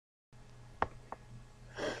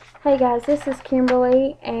Hey guys, this is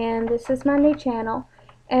Kimberly and this is my new channel.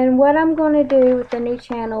 And what I'm going to do with the new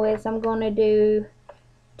channel is I'm going to do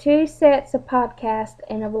 2 sets of podcasts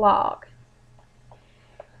and a vlog.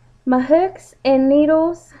 My Hooks and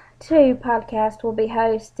Needles 2 podcast will be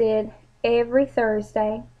hosted every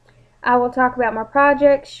Thursday. I will talk about my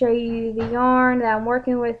projects, show you the yarn that I'm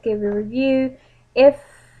working with, give you a review. If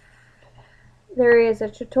there is a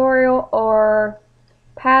tutorial or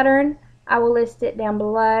pattern, I will list it down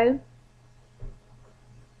below.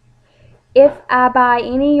 If I buy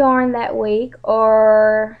any yarn that week,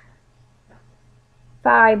 or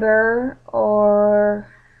fiber, or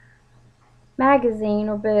magazine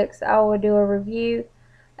or books, I will do a review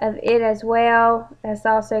of it as well. That's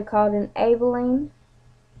also called enabling,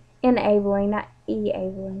 not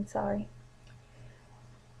e-abling, sorry.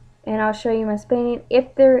 And I'll show you my spinning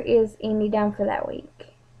if there is any done for that week.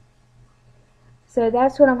 So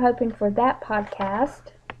that's what I'm hoping for that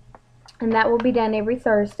podcast, and that will be done every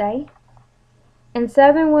Thursday. And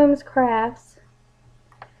Southern Women's Crafts,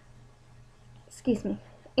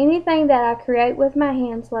 anything that I create with my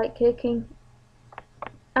hands, like cooking,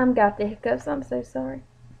 I've got the hiccups, I'm so sorry,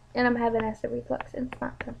 and I'm having acid reflux, and it's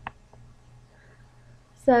not good.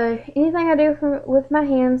 So anything I do with my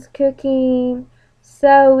hands, cooking,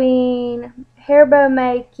 sewing, hair bow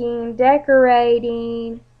making,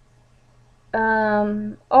 decorating,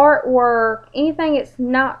 artwork, anything that's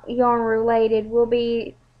not yarn related will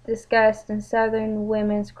be discussed in Southern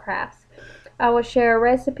Women's Crafts. I will share a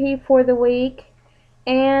recipe for the week,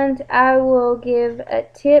 and I will give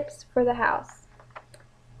tips for the house.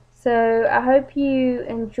 So I hope you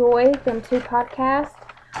enjoy them 2 podcasts.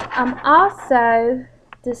 I'm also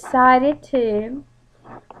decided to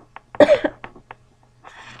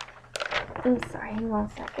I'm sorry, hang on a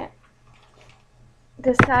second.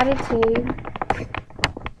 I'm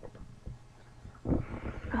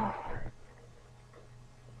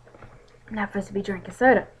not supposed to be drinking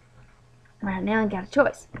soda right now. I got a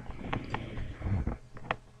choice.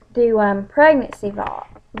 Do pregnancy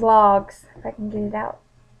vlogs, if I can get it out.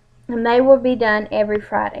 And they will be done every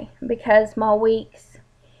Friday because my weeks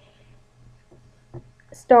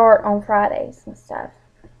start on Fridays and stuff.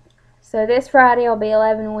 So this Friday will be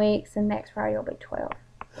 11 weeks, and next Friday will be 12.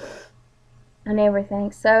 And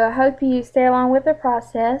everything. So I hope you stay along with the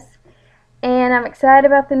process. And I'm excited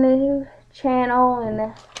about the new channel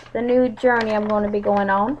and the new journey I'm going to be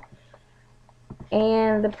going on.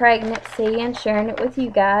 And the pregnancy, and sharing it with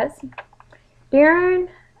you guys. During,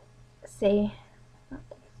 the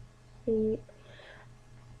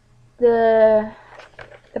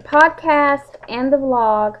podcast and the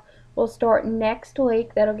vlog will start next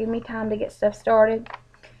week. That'll give me time to get stuff started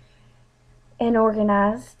and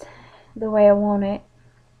organized the way I want it.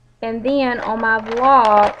 And then on my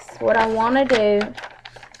vlogs, what I want to do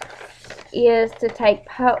is to take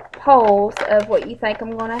polls of what you think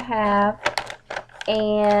I'm going to have,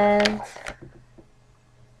 and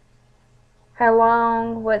how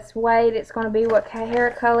long, what's weight it's going to be, what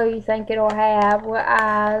hair color you think it'll have, what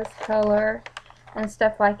eyes color, and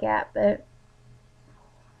stuff like that. But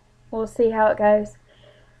we'll see how it goes.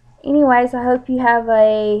 Anyways, I hope you have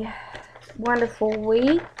a wonderful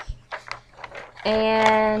week,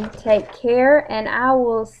 and take care, and I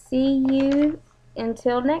will see you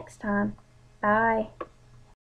until next time. Bye.